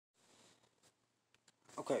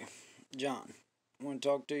Okay, John, I want to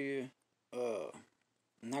talk to you.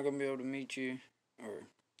 I'm not gonna be able to meet you or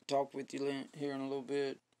talk with you here in a little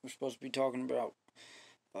bit. We're supposed to be talking about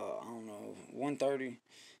I don't know 1:30,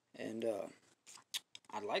 and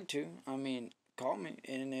I'd like to. I mean, call me,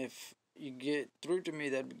 and if you get through to me,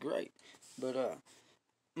 that'd be great. But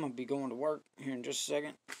I'm gonna be going to work here in just a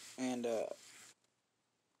second, and I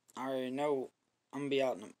already know I'm gonna be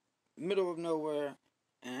out in the middle of nowhere,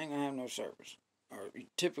 and I ain't gonna have no service. Or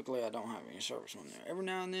typically, I don't have any service on there. Every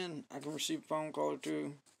now and then, I can receive a phone call or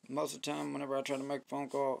two. Most of the time, whenever I try to make a phone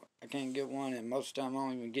call, I can't get one, and most of the time, I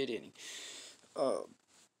don't even get any. Uh,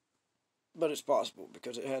 but it's possible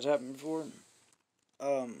because it has happened before.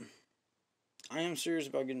 Um, I am serious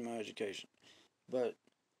about getting my education, but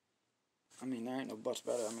I mean, there ain't no buts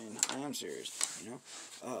about it. I mean, I am serious.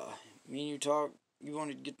 Me and you talk. You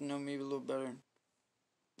wanted to get to know me a little better.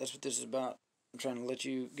 That's what this is about. I'm trying to let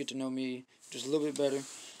you get to know me just a little bit better.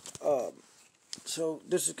 Uh, so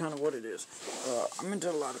this is kind of what it is. I'm into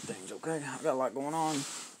a lot of things. Okay, I got a lot going on.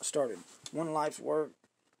 I started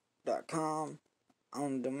OneLifeWork.com. I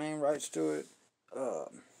own the domain rights to it. Uh,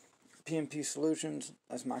 PMP Solutions.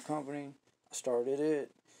 That's my company. I started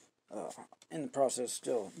it. Uh, in the process,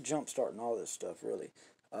 still jump starting all this stuff. Really.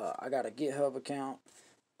 I got a GitHub account.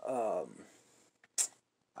 Um,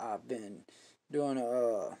 I've been doing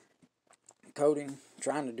coding,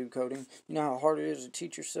 trying to do coding. You know how hard it is to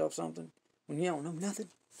teach yourself something when you don't know nothing?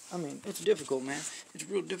 I mean, it's difficult, man. It's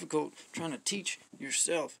real difficult trying to teach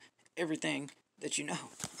yourself everything that you know.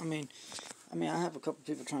 I mean, I have a couple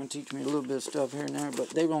people trying to teach me a little bit of stuff here and there, but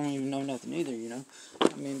they don't even know nothing either, you know.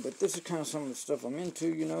 I mean, but this is kind of some of the stuff I'm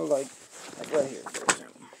into, you know, like right here, for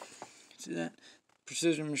example. See that?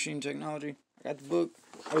 Precision Machine Technology. I got the book.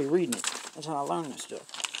 I be reading it. That's how I learn this stuff.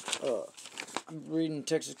 I'm reading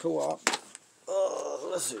Texas Co-op.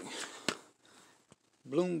 Let's see.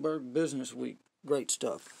 Bloomberg Business Week. Great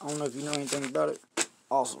stuff. I don't know if you know anything about it.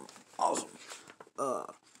 Awesome. Awesome. Uh,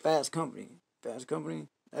 Fast Company. Fast Company.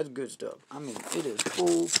 That's good stuff. I mean, it is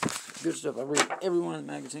full good stuff. I read every one of the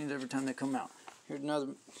magazines every time they come out. Here's another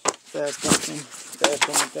Fast Company. Fast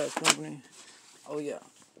Company. Fast Company. Oh yeah.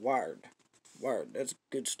 Wired. Wired. That's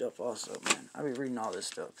good stuff also, man. I be reading all this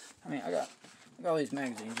stuff. I mean, I got all these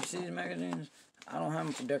magazines. You see these magazines? I don't have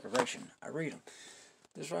them for decoration. I read them.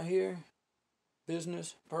 This right here,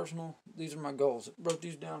 business, personal, these are my goals. I wrote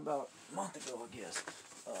these down about a month ago, I guess.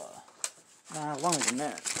 Nah, longer than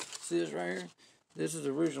that. See this right here? This is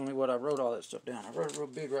originally what I wrote all that stuff down. I wrote it real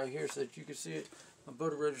big right here so that you can see it. My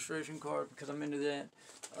voter registration card, because I'm into that.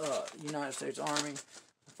 United States Army.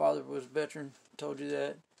 My father was a veteran, told you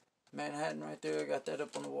that. Manhattan right there, I got that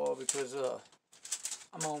up on the wall because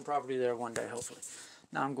I'm gonna own property there one day, hopefully.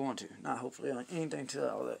 Now I'm going to. Not hopefully, anything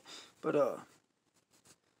to all that. But,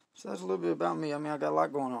 so that's a little bit about me. I mean, I got a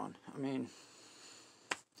lot going on. I mean,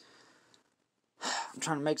 I'm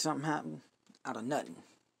trying to make something happen out of nothing.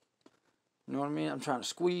 You know what I mean? I'm trying to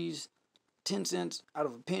squeeze 10 cents out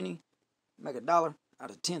of a penny, make $1 out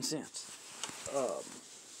of 10 cents.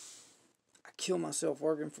 I kill myself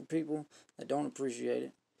working for people that don't appreciate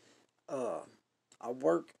it. I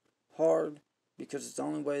work hard because it's the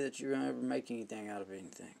only way that you're going to ever make anything out of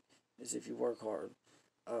anything is if you work hard.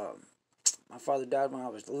 My father died when I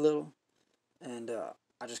was little, and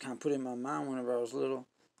I just kind of put in my mind whenever I was little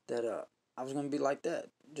that I was going to be like that,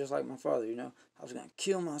 just like my father, you know. I was going to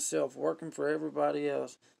kill myself working for everybody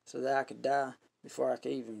else so that I could die before I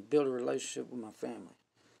could even build a relationship with my family.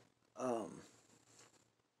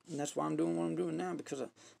 And that's why I'm doing what I'm doing now, because I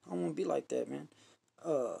don't want to be like that, man.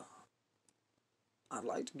 I'd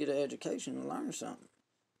like to get an education and learn something,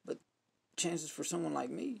 but chances for someone like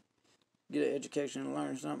me get an education and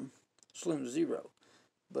learn something slim to zero.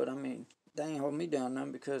 But I mean, they ain't holding me down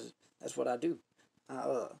none because that's what I do.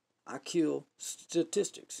 I kill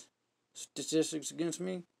statistics. Statistics against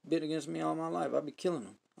me, been against me all my life. I be killing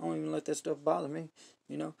them. I don't even let that stuff bother me.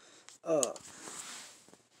 You know,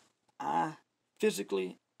 I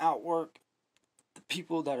physically outwork the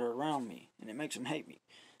people that are around me, and it makes them hate me.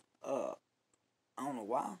 I don't know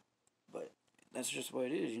why, but that's just the way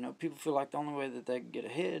it is. You know, people feel like the only way that they can get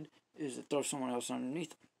ahead is to throw someone else underneath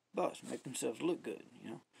them. Bust, make themselves look good,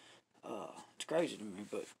 you know. It's crazy to me,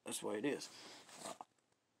 but that's the way it is.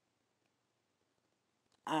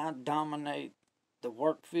 I dominate the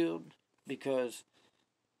work field because,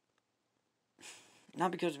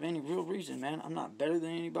 not because of any real reason, man. I'm not better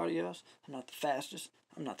than anybody else. I'm not the fastest.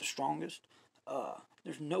 I'm not the strongest.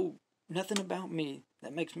 There's nothing about me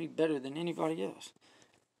that makes me better than anybody else.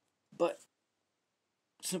 But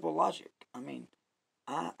simple logic. I mean,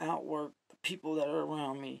 I outwork the people that are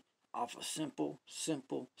around me off of simple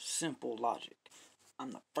logic.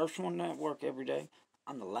 I'm the first one at work every day.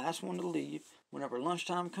 I'm the last one to leave. Whenever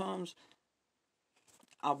lunchtime comes,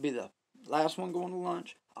 I'll be the last one going to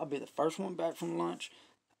lunch. I'll be the first one back from lunch.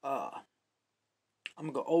 I'm going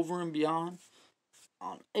to go over and beyond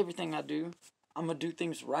on everything I do. I'm going to do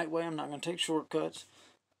things the right way. I'm not going to take shortcuts.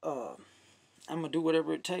 I'm going to do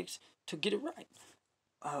whatever it takes to get it right.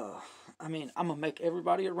 I'm going to make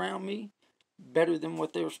everybody around me better than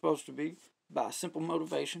what they were supposed to be by simple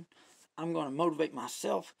motivation. I'm going to motivate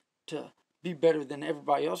myself to be better than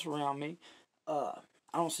everybody else around me. I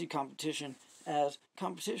don't see competition as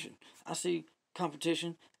competition. I see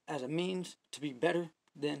competition as a means to be better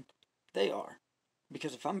than they are.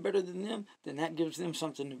 Because if I'm better than them, then that gives them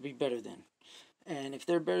something to be better than. And if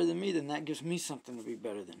they're better than me, then that gives me something to be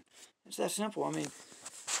better than. It's that simple.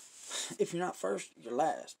 If you're not first, you're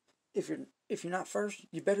last. If you're not first,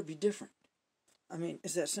 you better be different.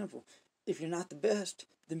 It's that simple. If you're not the best,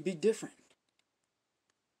 then be different.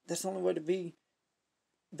 That's the only way to be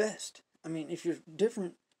best. If you're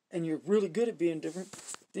different and you're really good at being different,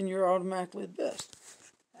 then you're automatically the best.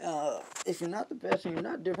 If you're not the best and you're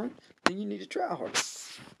not different, then you need to try harder.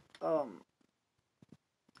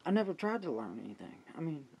 I never tried to learn anything.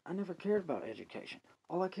 I never cared about education.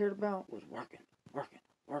 All I cared about was working.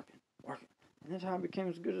 And that's how I became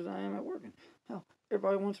as good as I am at working. Hell,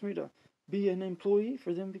 everybody wants me to be an employee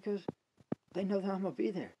for them because they know that I'm going to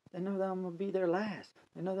be there. They know that I'm going to be there last.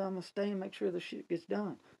 They know that I'm going to stay and make sure the shit gets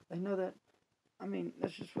done. They know that,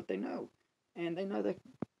 that's just what they know. And they know that,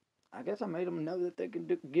 I guess I made them know that they can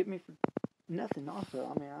get me for nothing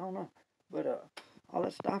also. I don't know. But all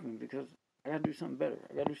that's stopping because I got to do something better.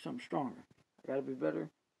 I got to do something stronger. I got to be better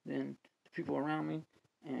than the people around me.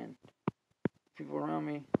 And people around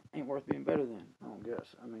me ain't worth being better than, I don't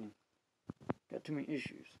guess. Got too many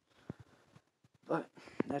issues. But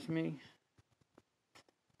that's me.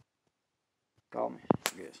 Call me,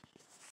 I guess.